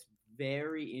thing that's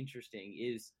very interesting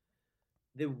is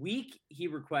the week he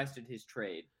requested his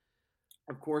trade,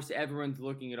 of course, everyone's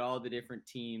looking at all the different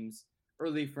teams.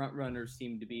 Early front runners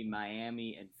seem to be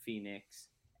Miami and Phoenix,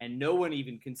 and no one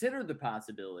even considered the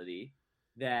possibility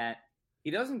that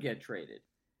he doesn't get traded.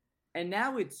 And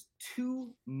now it's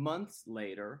 2 months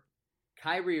later.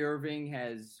 Kyrie Irving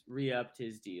has re-upped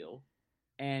his deal,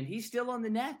 and he's still on the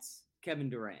Nets,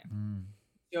 Kevin Durant.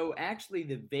 So actually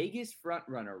the Vegas front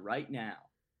runner right now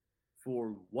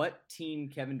for what team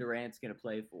Kevin Durant's going to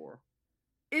play for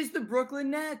is the Brooklyn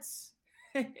Nets.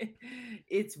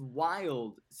 It's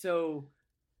wild. So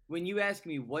when you ask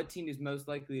me what team is most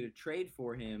likely to trade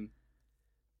for him,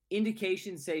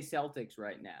 indications say Celtics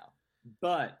right now.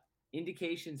 But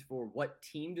indications for what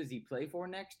team does he play for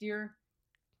next year?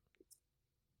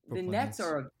 The Nets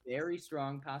are a very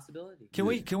strong possibility. Can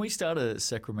we start a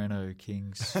Sacramento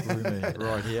Kings rumor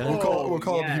right here? We'll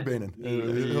call him Hugh Bannon.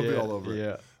 He'll be all over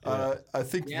it. Yeah. I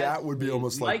think that would be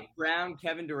almost like Mike Brown,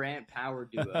 Kevin Durant power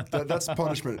duo. That's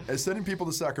punishment. As sending people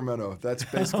to Sacramento, that's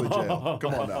basically jail.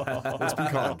 Come on now, let's be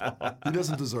calm. He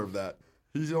doesn't deserve that.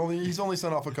 He's only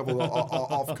sent off a couple of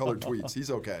off-color tweets. He's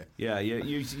okay. Yeah.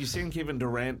 You send Kevin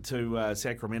Durant to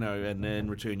Sacramento, and in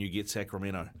return you get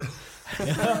Sacramento.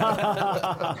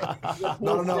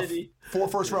 Not enough. 4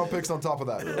 first-round picks on top of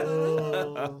that.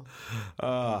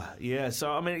 Yeah.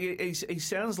 So I mean, he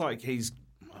sounds like he's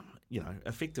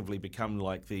effectively become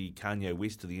like the Kanye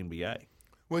West of the NBA.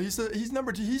 Well, he's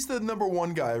the number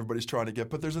 1 guy everybody's trying to get,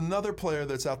 but there's another player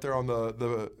that's out there on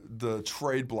the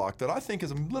trade block that I think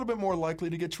is a little bit more likely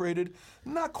to get traded.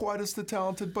 Not quite as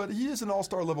talented, but he is an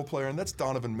all-star level player, and that's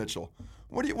Donovan Mitchell.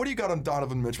 What do you got on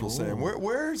Donovan Mitchell, Sam?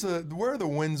 Where are the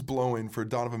winds blowing for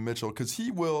Donovan Mitchell? Because he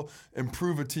will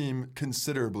improve a team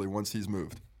considerably once he's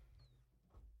moved.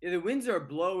 Yeah, the winds are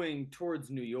blowing towards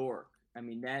New York. I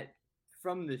mean, that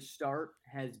from the start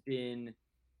has been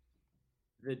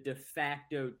the de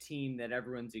facto team that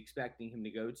everyone's expecting him to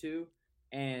go to.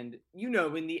 And, in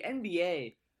the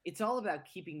NBA, it's all about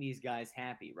keeping these guys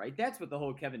happy, right? That's what the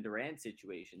whole Kevin Durant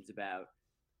situation's about.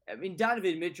 I mean,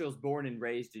 Donovan Mitchell's born and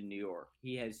raised in New York.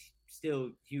 He has still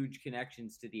huge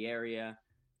connections to the area.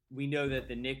 We know that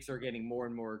the Knicks are getting more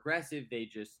and more aggressive. They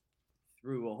just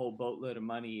threw a whole boatload of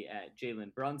money at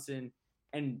Jalen Brunson.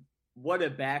 And what a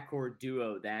backcourt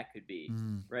duo that could be,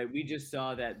 right? We just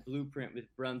saw that blueprint with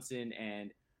Brunson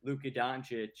and Luka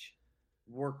Doncic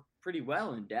work pretty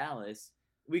well in Dallas.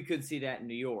 We could see that in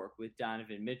New York with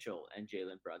Donovan Mitchell and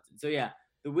Jalen Brunson. So, yeah,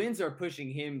 the Winds are pushing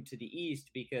him to the East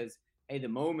because, hey, the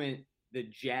moment the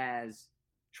Jazz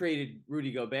traded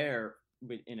Rudy Gobert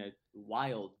in a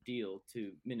wild deal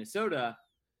to Minnesota,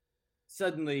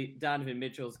 suddenly Donovan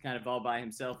Mitchell's kind of all by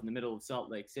himself in the middle of Salt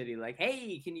Lake City, like,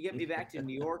 hey, can you get me back to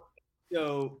New York?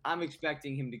 So I'm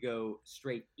expecting him to go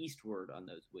straight eastward on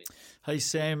those wins. Hey,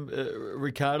 Sam,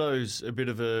 Ricardo's a bit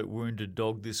of a wounded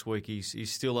dog this week. He's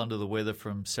still under the weather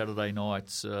from Saturday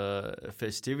night's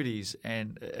festivities.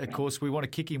 And, of course, we want to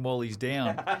kick him while he's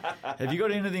down. Have you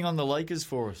got anything on the Lakers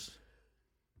for us?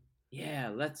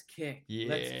 Yeah, let's kick. Yeah.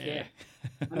 Let's kick.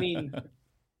 I mean,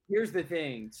 here's the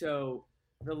thing. So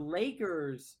the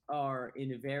Lakers are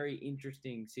in a very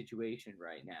interesting situation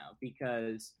right now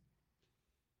because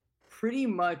pretty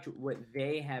much what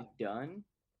they have done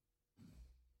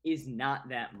is not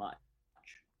that much,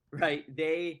 right?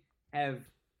 They have,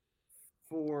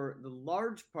 for the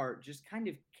large part, just kind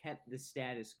of kept the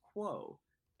status quo.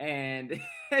 And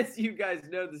as you guys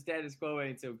know, the status quo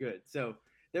ain't so good. So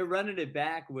they're running it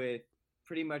back with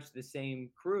pretty much the same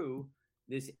crew,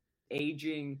 this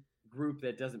aging group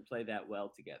that doesn't play that well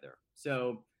together.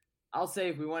 So I'll say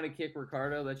if we want to kick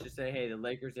Ricardo, let's just say, hey, the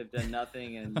Lakers have done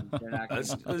nothing and they're not going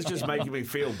to. It's just making me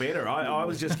feel better. I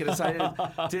was just going to say,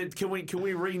 can we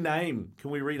rename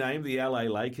the LA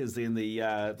Lakers then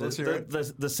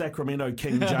the Sacramento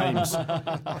King James?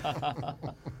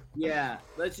 Yeah,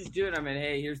 let's just do it. I mean,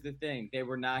 hey, here's the thing. They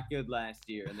were not good last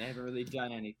year and they haven't really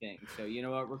done anything. So you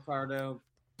know what, Ricardo?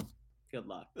 Good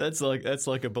luck. That's like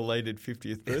a belated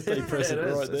 50th birthday present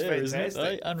right there, isn't it?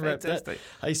 Hey, unwrap that.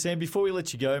 Hey, Sam, before we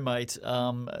let you go, mate,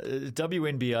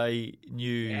 WNBA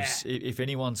news, if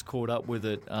anyone's caught up with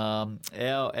it, our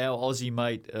Aussie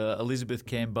mate, Elizabeth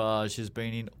Cambage, has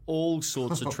been in all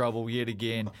sorts of trouble yet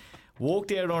again.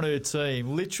 Walked out on her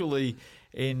team, literally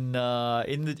in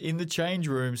the change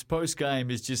rooms post-game,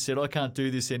 has just said, I can't do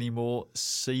this anymore,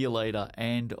 see you later.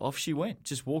 And off she went,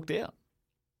 just walked out.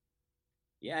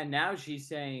 Yeah, now she's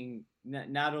saying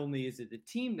not only is it the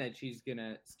team that she's going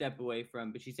to step away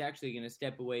from, but she's actually going to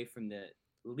step away from the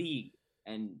league.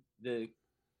 And the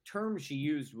term she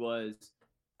used was,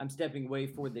 I'm stepping away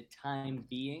for the time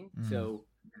being. So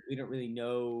we don't really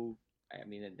know. I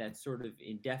mean, that's sort of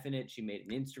indefinite. She made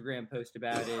an Instagram post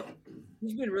about it.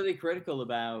 She's been really critical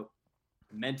about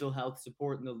mental health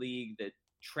support in the league, the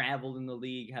travel in the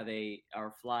league, how they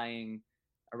are flying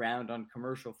around on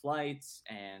commercial flights,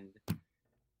 and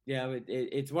yeah,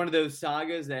 it's one of those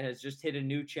sagas that has just hit a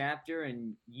new chapter,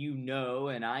 and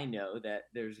and I know that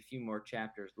there's a few more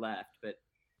chapters left, but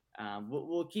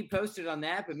we'll keep posted on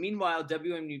that. But meanwhile,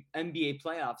 WNBA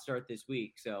playoffs start this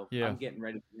week, so I'm getting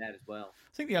ready for that as well.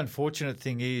 I think the unfortunate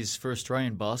thing is for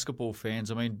Australian basketball fans,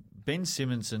 I mean, Ben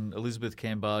Simmons and Elizabeth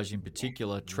Cambage in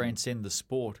particular transcend the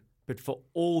sport, but for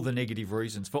all the negative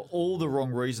reasons, for all the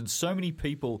wrong reasons. So many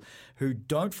people who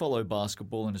don't follow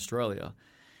basketball in Australia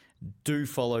do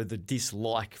follow the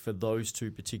dislike for those two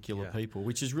particular people,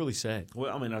 which is really sad.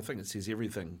 Well, I mean, I think it says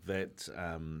everything that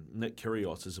Nick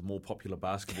Kyrgios is a more popular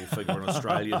basketball figure in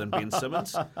Australia than Ben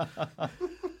Simmons.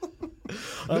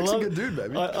 Nick's a good dude,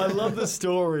 baby. I love the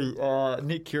story,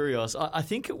 Nick Kyrgios. I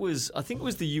think it was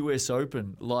the US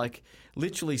Open, like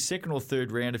literally second or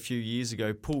third round a few years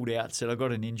ago, pulled out, said, I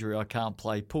got an injury, I can't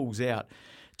play, pulls out.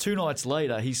 2 nights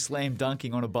later, he's slam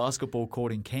dunking on a basketball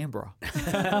court in Canberra.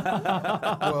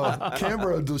 Well,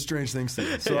 Canberra does strange things to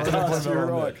you. So I'm going to blame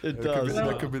that on Nick. It does.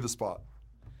 That could be the spot.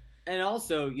 And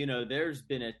also, there's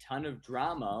been a ton of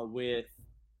drama with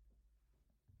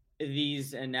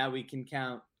these, and now we can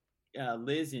count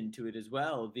Liz into it as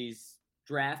well, these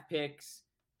draft picks,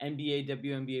 NBA,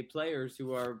 WNBA players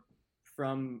who are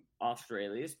from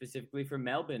Australia, specifically from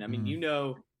Melbourne. I mean,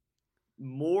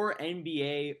 more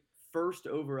NBA first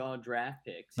overall draft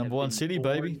picks. Number one city,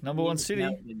 baby. Number one city.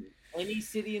 Any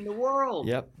city in the world.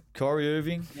 Yep. Kyrie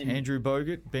Irving, Andrew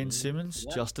Bogut, Ben Simmons,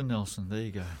 Justin Nelson. There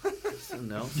you go. Justin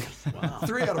Nelson. Wow.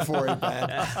 3 out of 4 ain't bad.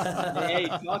 Hey,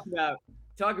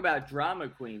 talk about drama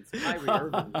queens. Kyrie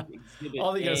Irving. I think you're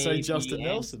going to say Justin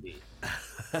Nelson.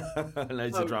 No,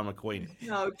 he's a drama queen.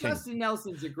 No, Justin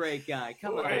Nelson's a great guy.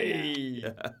 Come on.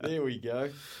 There we go.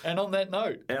 And on that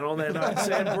note,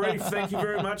 Sam Brief, thank you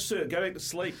very much, sir. Go back to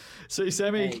sleep. See you,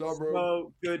 Sammy. Hey,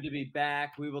 so good to be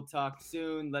back. We will talk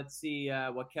soon. Let's see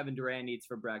what Kevin Durant eats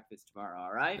for breakfast tomorrow,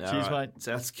 all right? Cheers, right. mate.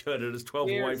 Sounds good. It is 12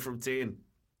 away from 10.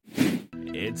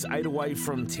 It's 8 away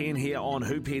from 10 here on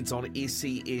Hoopheads on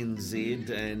SENZ.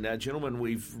 And, gentlemen,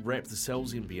 we've wrapped the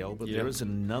Cells NBL, but there is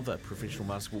another professional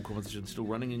basketball competition still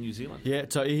running in New Zealand. Yeah,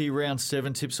 Taihi round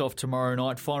 7 tips off tomorrow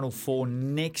night. Final 4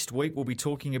 next week. We'll be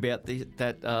talking about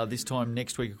that this time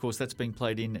next week. Of course, that's being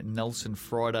played in Nelson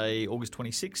Friday, August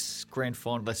 26. Grand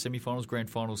final, the semi-finals, grand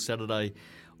finals Saturday,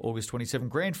 August 27.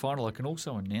 Grand final, I can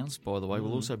also announce, by the way,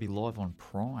 will also be live on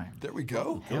Prime. There we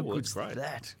go. How well, good's great.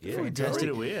 that? Yeah,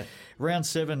 Fantastic. yeah. Round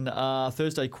 7,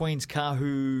 Thursday, Queens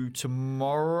Kahoo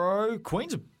tomorrow.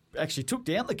 Queens actually took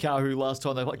down the Kahoo last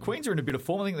time they played. Queens are in a bit of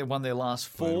form. I think they won their last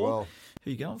 4. Played well. Who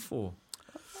are you going for?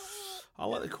 I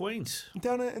like the Queens.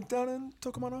 Down in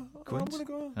Tokomana. Queens? I'm going to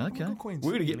go. Okay. Queens.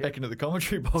 We're going to get back into the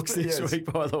commentary box this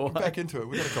week, by the way. Back into it.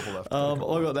 We've got a couple left.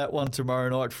 I got that one tomorrow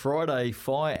night. Friday,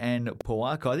 Phi and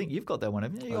Poaka. I think you've got that one,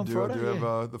 haven't you? I do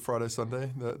have the Friday,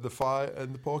 Sunday, the Phi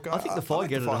and the Poaka. I think the Phi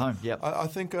get it at home. Yep. I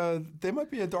think they might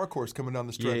be a dark horse coming down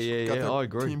the stretch. Yeah, Got their I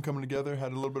agree. team coming together,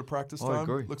 had a little bit of practice time. I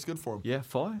agree. Looks good for them. Yeah,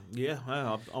 Phi? Yeah,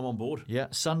 I'm on board. Yeah,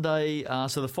 Sunday,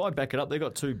 so the Phi back it up. They've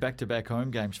got 2 back-to-back home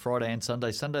games, Friday and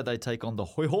Sunday. Sunday they take on the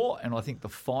Hoiho, and I think the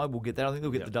Phi will get that. I think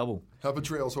they'll get the double. Happy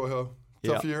trails, Hoiho.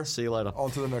 Tough year. See you later.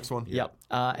 On to the next one. Yep.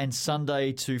 And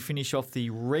Sunday to finish off the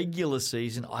regular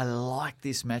season, I like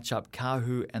this matchup,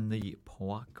 Kahoo and the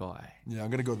Poakai. Yeah, I'm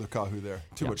going to go to the Kahoo there.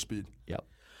 Too much speed. Yep.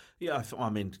 Yeah,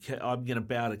 I'm going to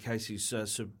bow to Casey's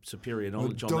superior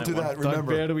knowledge on don't that do that. one.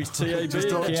 Remember, Don't bow to his TAB. just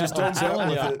don't telling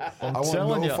with you. it. I'm I want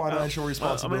telling no you. financial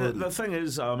responsibility. the thing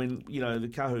is, the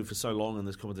Kahoo for so long in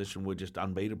this competition were just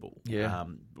unbeatable. Yeah.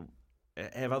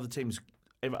 Have other teams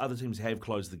have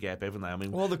closed the gap, haven't they? I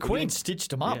mean, Well, the Queens stitched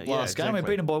them up last game. exactly. They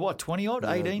beat them by what, 20-odd,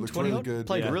 18, looked 20-odd? really good.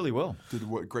 Played Yeah. really well. Did a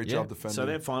great Yeah. job defending. So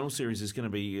that final series is going to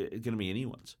be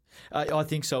anyone's. I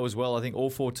think so as well. I think all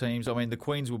 4 teams, I mean, the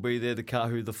Queens will be there, the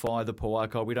Kahoo, the Phi, the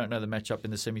Poaka. We don't know the matchup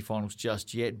in the semi-finals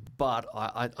just yet, but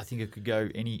I think it could go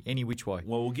any which way.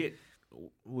 Well, we'll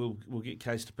get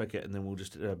Case to pick it, and then we'll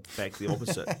just back the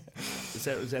opposite. Is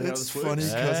that how It's this works? funny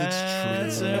because it's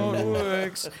That's true. how it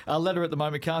works. Ladder at the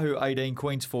moment, Kahoo 18,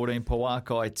 Queens 14,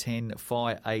 Poakai 10,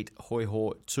 Phi 8,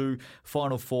 Hoiho 2.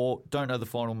 Final 4, don't know the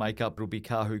final makeup. It'll be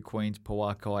Kahoo, Queens,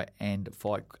 Poakai and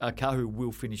Phi. Kahoo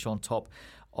will finish on top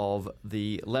of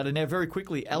the ladder. Now, very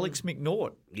quickly, Alex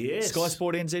McNaught. Yes. Sky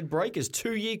Sport NZ Breakers,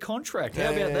 2-year contract.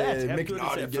 How about that? How Mick good is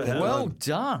Naughty, that get for it him? Well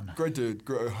done. Great dude.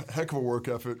 Heck of a work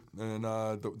effort. And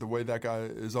the way that guy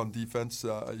is on defense,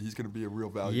 he's going to be a real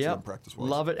value to him practice-wise.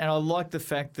 Love it. And I like the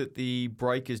fact that the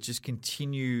Breakers just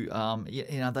continue,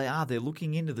 they're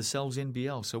looking into the Cells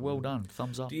NBL. So well done.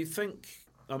 Thumbs up. Do you think,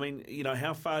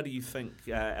 how far do you think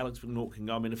Alex McNaught can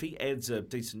go? I mean, if he adds a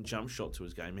decent jump shot to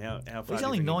his game, how far He's do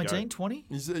only you think 19, 20?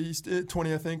 He's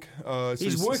 20, I think. So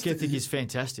His work ethic is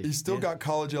fantastic. He's still got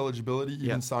college eligibility,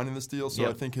 even signing this deal. So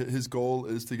I think his goal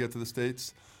is to get to the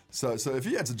States. So if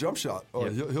he adds a jump shot,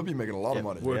 he'll be making a lot of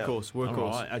money. Workhorse.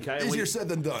 Right, okay. Easier said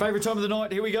than done. Favourite time of the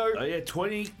night. Here we go.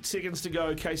 20 seconds to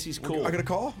go. Casey's call. I got a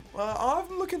call.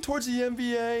 I'm looking towards the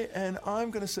NBA, and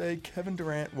I'm going to say Kevin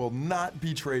Durant will not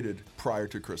be traded prior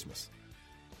to Christmas.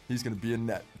 He's going to be in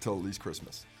net until at least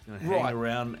Christmas. Going to hang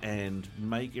around and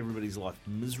make everybody's life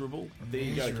miserable. There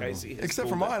you go, Casey. It's Except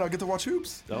for mine, I'll get to watch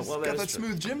hoops. Oh, well, Got that that is true.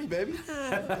 smooth Jimmy, baby.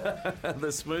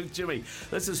 The smooth Jimmy.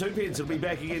 This is Hoopheads. It'll be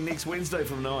back again next Wednesday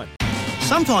from 9.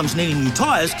 Sometimes needing new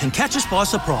tyres can catch us by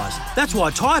surprise. That's why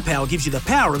Tyre Power gives you the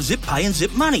power of Zip Pay and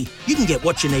Zip Money. You can get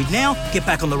what you need now, get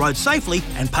back on the road safely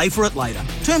and pay for it later.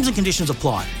 Terms and conditions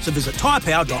apply. So visit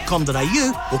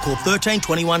tyrepower.com.au or call 13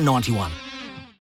 21 91.